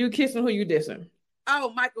Kodjoe. Who you kissing? Who you dissing?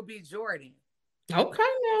 Oh, Michael B. Jordan. Okay,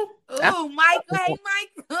 now. Oh, Michael. Hey,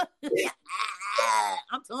 Michael.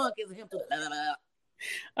 I'm tongue kissing him too.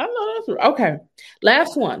 I know that's right. Okay.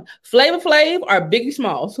 Last one. Flavor Flav or Biggie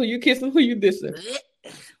Smalls? Who you kissing? Who you dissing?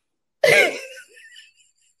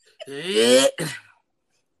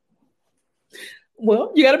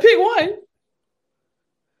 Well, you got to pick one.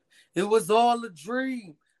 It was all a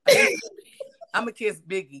dream. I'm going to kiss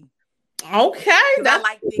Biggie. Okay. I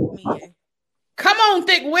like thick men. Come on,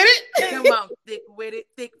 thick with it. Come on, thick with it.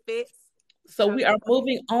 Thick fits. So we are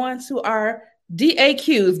moving on to our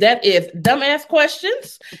DAQs. That is dumbass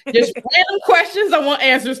questions. Just random questions I want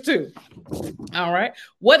answers to. All right.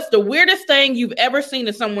 What's the weirdest thing you've ever seen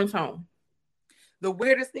in someone's home? The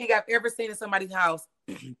weirdest thing I've ever seen in somebody's house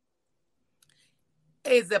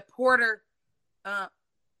is a porta potty.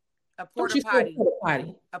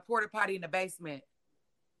 A porta potty in the basement.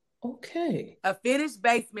 Okay. A finished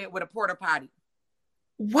basement with a porta potty.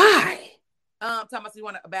 Why? Talking about you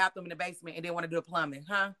want a bathroom in the basement and then want to do a plumbing,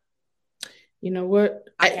 huh? You know what?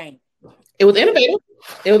 I can't. It was innovative.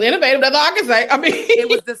 It was innovative. That's all I can say. I mean, It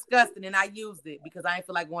was disgusting, and I used it because I ain't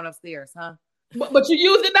feel like going upstairs, huh? but you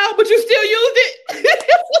used it now. But you still used it.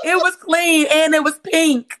 It was clean and it was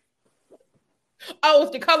pink. Oh,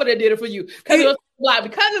 it's the color that did it for you. Because it was like,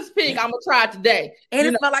 because it's pink, I'm gonna try it today. And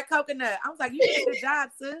it smelled like coconut. I was like, you did a good job,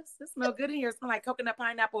 sis. It smells good in here. It smells like coconut,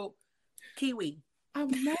 pineapple, kiwi. I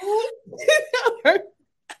know.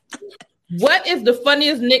 What is the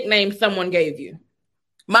funniest nickname someone gave you?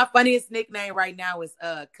 My funniest nickname right now is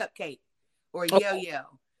Cupcake or Yo-Yo.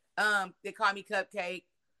 They call me Cupcake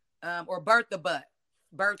or Bertha Butt.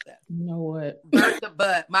 Bertha. You know what? Bertha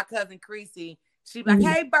Butt. My cousin Creasy, she be like,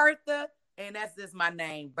 hey, Bertha. And that's just my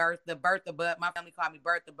name, Bertha Butt. My family called me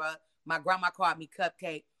Bertha Butt. My grandma called me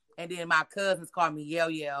Cupcake. And then my cousins called me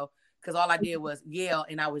Yo-Yo because all I did was yell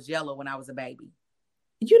and I was yellow when I was a baby.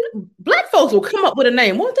 You know, black folks will come up with a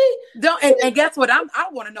name, won't they? Don't and guess what? I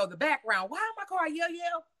want to know the background. Why am I called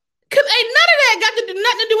Yo-Yo? Because ain't none of that got to do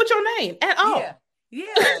nothing to do with your name at all.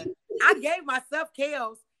 Yeah. I gave myself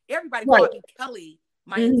Kels. Everybody Right. called me Kelly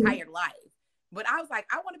my entire life. But I was like,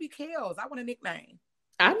 I want to be Kels. I want a nickname.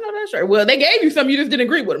 I know that's right. Well, they gave you something, you just didn't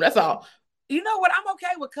agree with them. That's all. You know what? I'm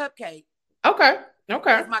okay with Cupcake. Okay.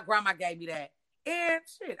 Because my grandma gave me that. And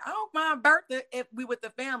shit, I don't mind Bertha if we with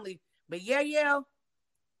the family. But yeah.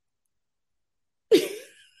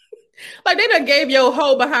 Like they done gave your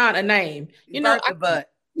whole behind a name. You know, Bertha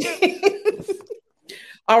Butt.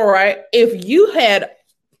 All right. If you had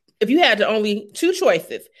to only two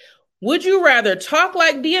choices, would you rather talk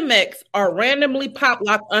like DMX or randomly pop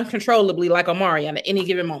lock uncontrollably like Omarion at any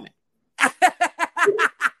given moment?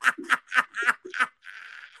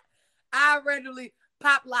 I randomly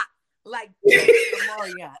pop lock like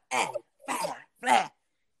Omarion.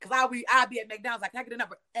 Because I'll be at McDonald's like, can I get a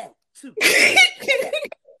number? 2.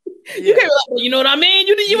 You can't be like, you know what I mean?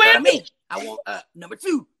 You know what I ain't mean? I want number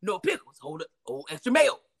 2, no pickles. Hold up, extra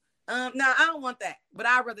mayo. No, I don't want that. But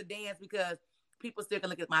I'd rather dance because people still can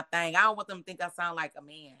look at my thing. I don't want them to think I sound like a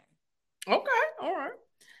man. Okay, all right.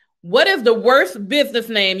 What is the worst business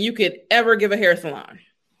name you could ever give a hair salon?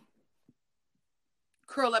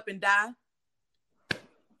 Curl Up and Die.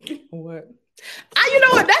 What? You know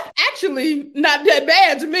what? That's actually not that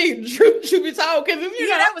bad to me. Truth be told, because if you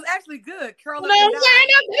know, that was actually good. Curl Up and Die.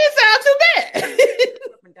 That didn't sound too bad.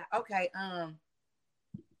 Okay.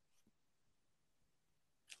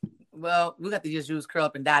 Well, we got to just use Curl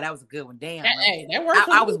Up and Die. That was a good one. Damn. That worked.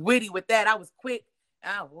 I was witty with that. I was quick.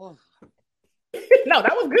 No,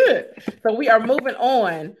 that was good. So we are moving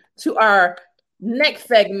on to our next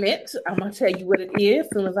segment. I'm gonna tell you what it is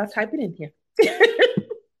as soon as I type it in here.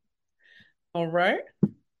 All right.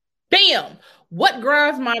 Bam. What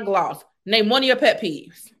grinds my gloss? Name one of your pet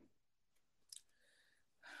peeves.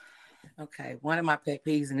 Okay, one of my pet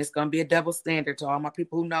peeves, and it's gonna be a double standard to all my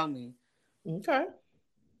people who know me. Okay.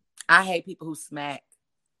 I hate people who smack,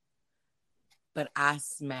 but I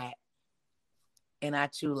smack and I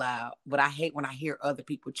chew loud. But I hate when I hear other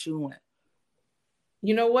people chewing.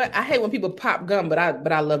 You know what? I hate when people pop gum, but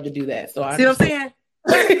I love to do that. So see what I'm saying?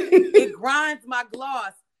 It grinds my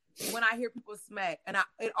gloss when I hear people smack, and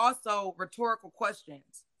it also rhetorical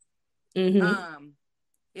questions. Mm-hmm.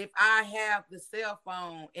 If I have the cell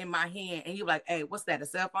phone in my hand and you're like, "Hey, what's that? A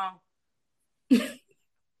cell phone?"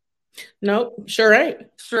 Nope, sure ain't.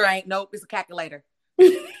 Sure ain't. Nope, it's a calculator.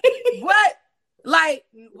 What? Like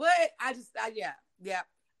what? Yeah.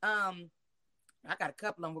 I got a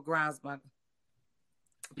couple of them with grinds my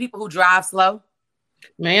people who drive slow.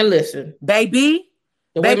 Man, listen, baby.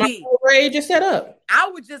 The way my rage is set up, I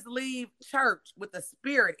would just leave church with the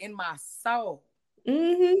spirit in my soul.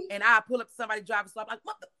 Mm-hmm. And I pull up to somebody driving slow. I'm like,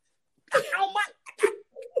 what the?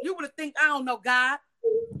 You would have think I don't know God.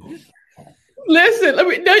 Listen,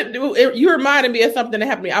 you reminded me of something that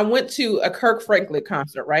happened to me. I went to a Kirk Franklin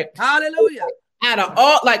concert, right? Hallelujah. Out of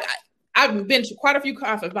all, I've been to quite a few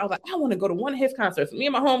concerts, but I was like, I want to go to one of his concerts. Me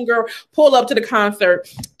and my homegirl pull up to the concert,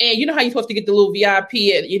 and you know how you're supposed to get the little VIP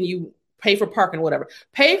and you pay for parking or whatever.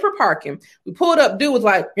 Pay for parking. We pulled up. Dude was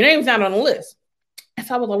like, your name's not on the list. And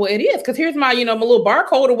so I was like, well, it is, because here's my, my little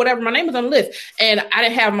barcode or whatever. My name is on the list. And I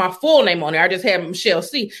didn't have my full name on there. I just had Michelle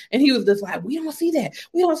C. And he was just like, we don't see that.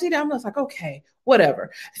 We don't see that. I'm just like, okay,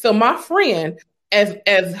 whatever. So my friend,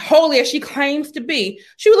 as holy as she claims to be,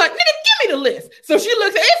 she was like, nigga, give me the list. So she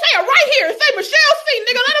looks at it, say it right here. It say Michelle C.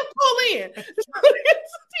 Nigga, let him pull in.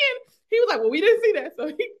 He was like, well, we didn't see that. So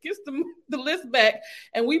he gets the list back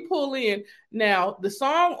and we pull in. Now, the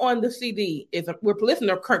song on the CD is, we're listening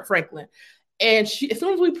to Kirk Franklin. And as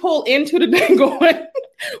soon as we pull into the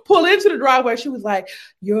driveway, she was like,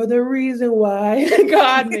 "You're the reason why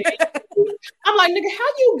God made you." I'm like, nigga,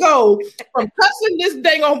 how you go from cussing this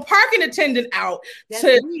dang on parking attendant out That's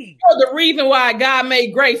to me. "You're the reason why God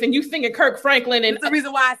made grace," and you singing Kirk Franklin, and That's the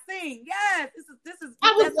reason why I sing. Yes, this is.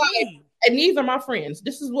 I was That's like, me. and these are my friends.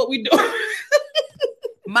 This is what we do.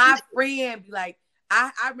 My friend be like,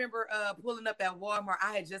 I remember pulling up at Walmart.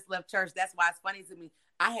 I had just left church. That's why it's funny to me.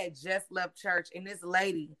 I had just left church, and this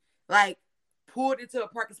lady like pulled into a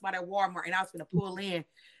parking spot at Walmart, and I was gonna pull in.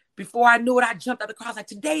 Before I knew it, I jumped out the car. I was like,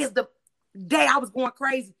 today is the day. I was going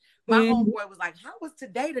crazy. My homeboy was like, how was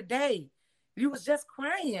today today? You was just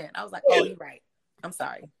crying. I was like, oh, you're right. I'm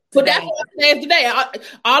sorry. But that's what I said today.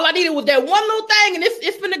 All I needed was that one little thing, and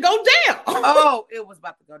it's finna go down. Oh, it was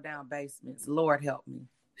about to go down basements. Lord help me.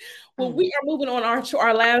 Well, we are moving on to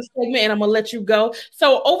our last segment, and I'm gonna let you go.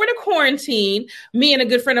 So, over the quarantine, me and a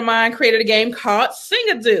good friend of mine created a game called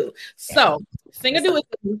Sing-a-Doo. So, Sing-a-Doo is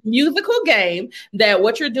a musical game that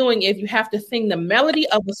what you're doing is you have to sing the melody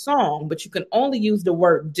of a song, but you can only use the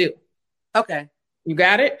word "do." Okay. You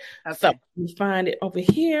got it? Okay. So you find it over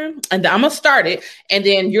here, and I'm gonna start it, and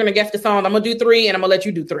then you're gonna guess the song. I'm gonna do 3, and I'm gonna let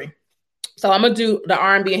you do 3. So I'm gonna do the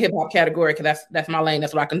R&B and hip hop category because that's my lane.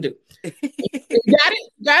 That's what I can do.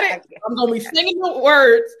 Got it. I'm gonna be singing the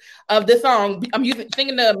words of the song. I'm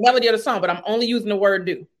singing the melody of the song, but I'm only using the word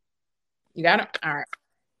 "do." You got it? All right.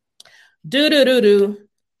 Do do do do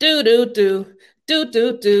do do do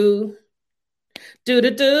do do do do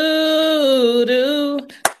do do do.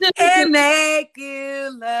 And make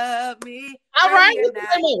you love me. All right.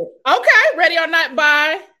 Okay. Ready or Not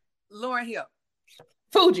by Lauryn Hill.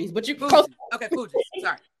 Fugees, but you Fugees. Okay, Fugees.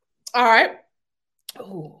 Sorry. All right.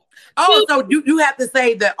 Ooh. Oh, so you have to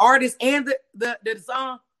say the artist and the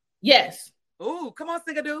song? Yes. Ooh, come on,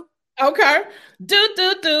 Sing-a-Doo. Okay. Do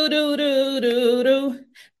do do do do do do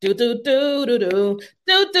do do do do do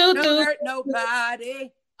do do. Don't hurt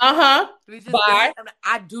nobody. Uh-huh. Bye.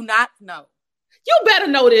 I do not know. You better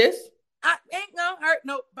know this. I ain't gonna hurt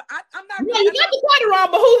no, but I'm not. No, you got the title wrong,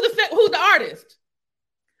 but who's the artist?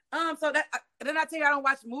 So that did I tell you I don't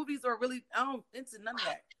watch movies or really I don't into none of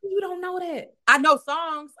that. You don't know that. I know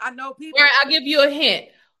songs. I know people. All right, I'll give you a hint.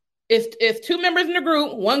 It's 2 members in the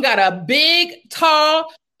group. One got a big,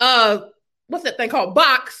 tall, what's that thing called?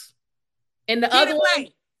 Box. And the other one.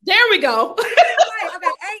 There we go. Okay,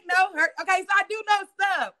 ain't no hurt. Okay, so I do know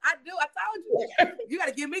stuff. I do. I told you. You got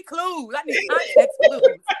to give me clues. I need context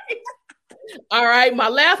clues. All right, my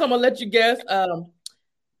last. I'm gonna let you guess.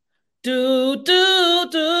 Do do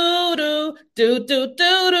do do do do do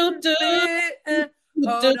do do.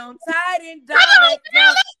 Hold on tight and don't let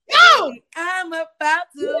go. I'm about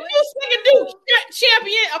to. You singing, do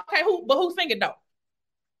champion? Okay, who's singing though?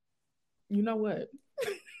 You know what?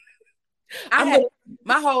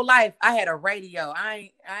 My whole life I had a radio.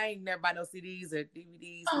 I ain't never buy no CDs or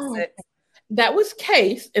DVDs. Oh, that was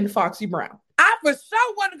Case and Foxy Brown. I for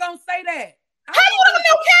sure wasn't gonna say that. How you don't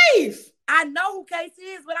know Case? I know who Case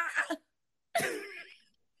is, but I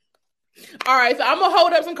All right, so I'm gonna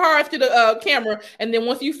hold up some cards to the camera, and then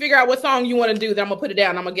once you figure out what song you want to do, then I'm gonna put it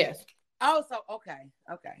down. I'm gonna guess. Oh, so okay.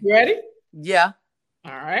 You ready? Yeah.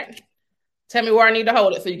 All right. Tell me where I need to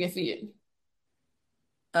hold it so you can see it.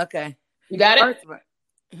 Okay. You got it?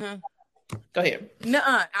 Mm-hmm. Go ahead.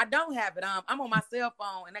 Nuh-uh, I don't have it. I'm on my cell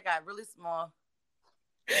phone and I got really small.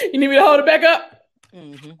 You need me to hold it back up?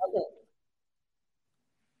 Mm-hmm. Okay.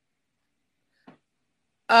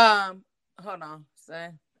 Hold on.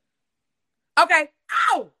 Say. Okay.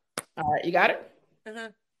 Ow! All right, you got it? Uh-huh.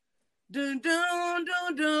 Dun dun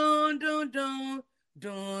dun dun dun dun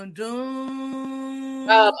dun dun.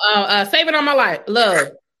 Saving on My Life.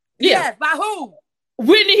 Love. Yeah. Yes, by who?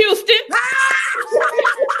 Whitney Houston.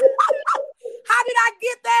 How did I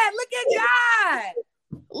get that? Look at God.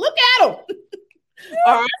 Look at him.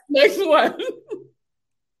 All right, next one.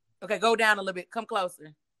 Okay, go down a little bit. Come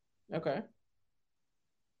closer. Okay.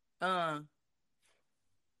 Oh,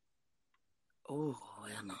 I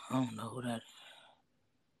don't know who that is.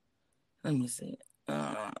 Let me see.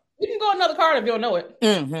 You can go another card if you don't know it.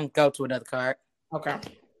 Mm-hmm. Go to another card. Okay.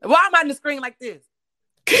 Why am I on the screen like this?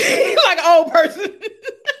 Like an old person.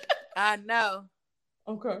 I know.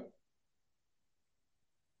 Okay.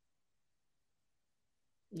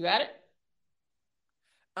 You got it?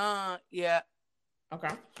 Yeah.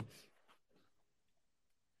 Okay.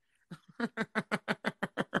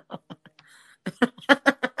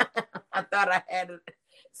 I thought I had it. As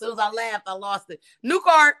soon as I laughed, I lost it. New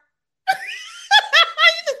card. You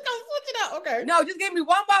just gonna switch it out. Okay. No, just give me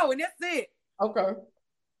one more and that's it. Okay.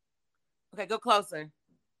 Okay, go closer.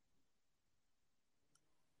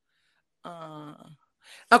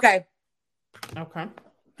 Okay. Okay.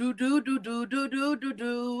 Do do do do do do do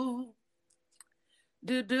do.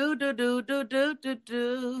 Do do do do do do do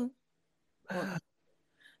do.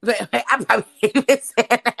 Wait, I probably even said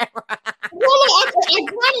that right. Well, I kind of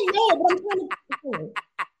know, but I'm trying to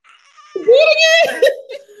do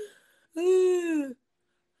it again.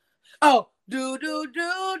 Oh, do do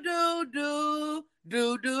do do do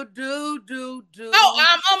do do do do do. Oh,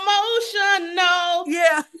 I'm emotional.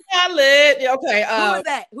 Yeah. Valid. Okay. Who is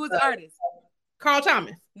that? Who's the artist? Carl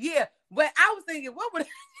Thomas. Yeah, but I was thinking, what would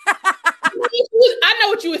I know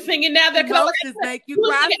what you were singing now. That emotions make you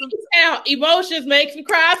cry? Emotions make you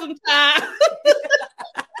cry sometimes.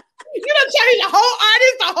 You done changed the whole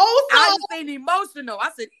artist, the whole song. I just ain't emotional. I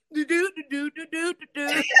said do do do do do do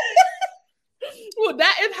do. Well,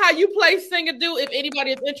 that is how you play Singadoo. If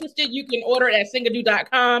anybody is interested, you can order it at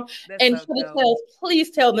singadoo.com. And so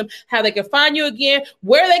please tell them how they can find you again,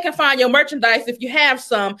 where they can find your merchandise if you have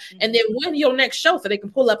some, and then when your next show so they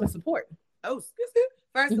can pull up and support. Oh,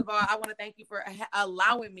 first of all, I want to thank you for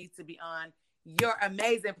allowing me to be on your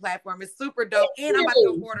amazing platform. It's super dope. And I'm about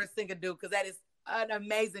to go order Singadoo because that is an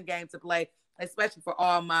amazing game to play, especially for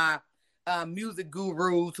all my music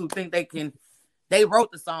gurus who think they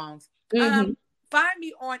wrote the songs. Mm-hmm. Find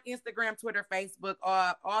me on Instagram, Twitter, Facebook,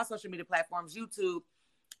 or all social media platforms, YouTube,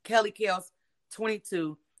 Kelly Kels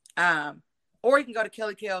 22. Or you can go to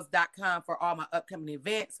kellykels.com for all my upcoming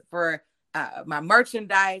events, for my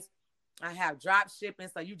merchandise. I have drop shipping,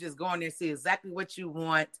 so you just go in there and see exactly what you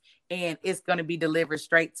want, and it's going to be delivered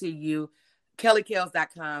straight to you.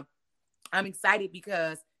 kellykels.com. I'm excited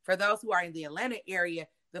because for those who are in the Atlanta area,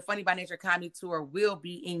 the Funny by Nature Comedy Tour will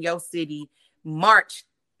be in your city March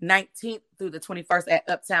 19th through the 21st at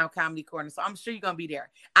Uptown Comedy Corner. So I'm sure you're going to be there.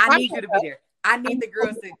 I need you to be there. I need the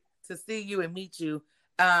girls to see you and meet you,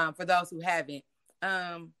 for those who haven't.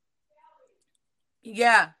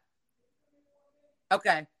 Yeah.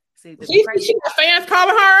 Okay. See, she got fans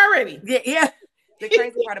calling her already. Yeah. The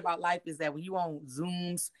crazy part about life is that when you on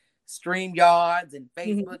Zooms, StreamYards, and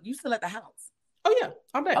Facebook, you still at the house. Oh, yeah.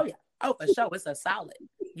 I'm back. Oh, yeah. Oh, for sure. It's a solid.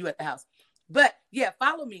 You at the house. But, yeah,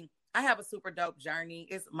 follow me. I have a super dope journey.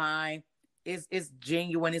 It's mine. It's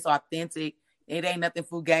genuine. It's authentic. It ain't nothing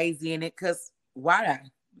fugazi in it. Because why?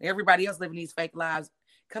 Everybody else living these fake lives.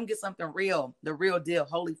 Come get something real. The real deal.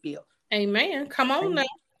 Holyfield. Amen. Come on now.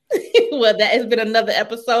 Well, that has been another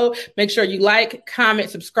episode. Make sure you like, comment,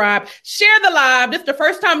 subscribe, share the live. This is the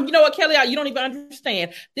first time. You know what, Kelly? You don't even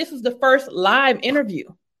understand. This is the first live interview.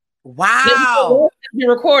 Wow. Be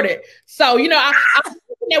recorded. So, I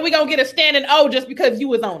we're going to get a standing O just because you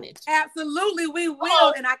was on it. Absolutely, we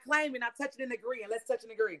will. And I claim it. I touch it and agree. And let's touch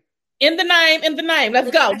and agree. In the name.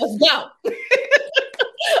 Let's go.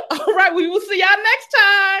 All right. We will see y'all next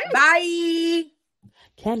time. Bye.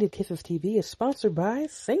 Candid Kisses TV is sponsored by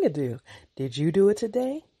Singadoo. Did you do it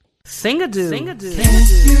today? Singadoo. Can you do it?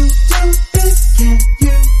 Can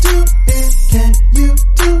you do it? Can you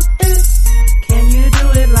do it? Can you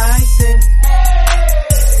do it like this?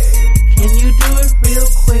 Can you do it real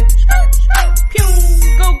quick? Pew!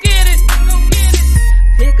 Go get it.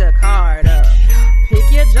 Pick a card up.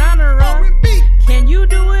 Pick your genre. Can you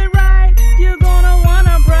do it right? You're gonna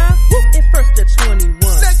wanna, bruh. It's first to 21.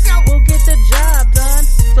 We'll get the job done.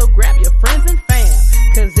 So grab your friends and fam,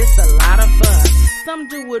 cause it's a lot of fun. Some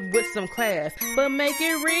do it with some class, but make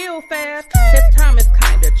it real fast. This time is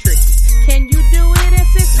kinda tricky. Can you do it in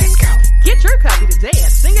 60? Let's go. Get your copy today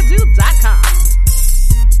at singadoo.com.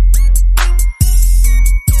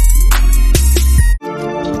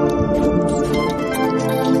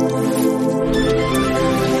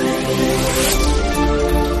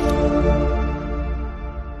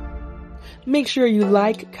 Make sure you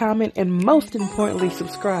like, comment, and most importantly,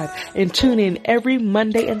 subscribe. And tune in every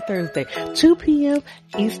Monday and Thursday, 2 p.m.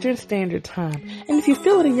 Eastern Standard Time. And if you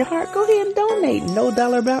feel it in your heart, go ahead and donate. No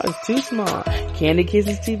dollar amount is too small. Candid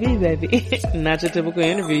Kisses TV, baby. Not your typical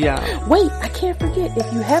interview, y'all. Wait, I can't forget.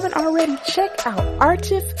 If you haven't already, check out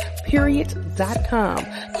artistperiod.com.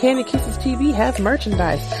 Candid Kisses TV has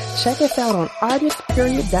merchandise. Check us out on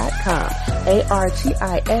artistperiod.com.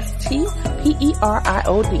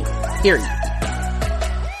 ARTISTPERIOD. Period.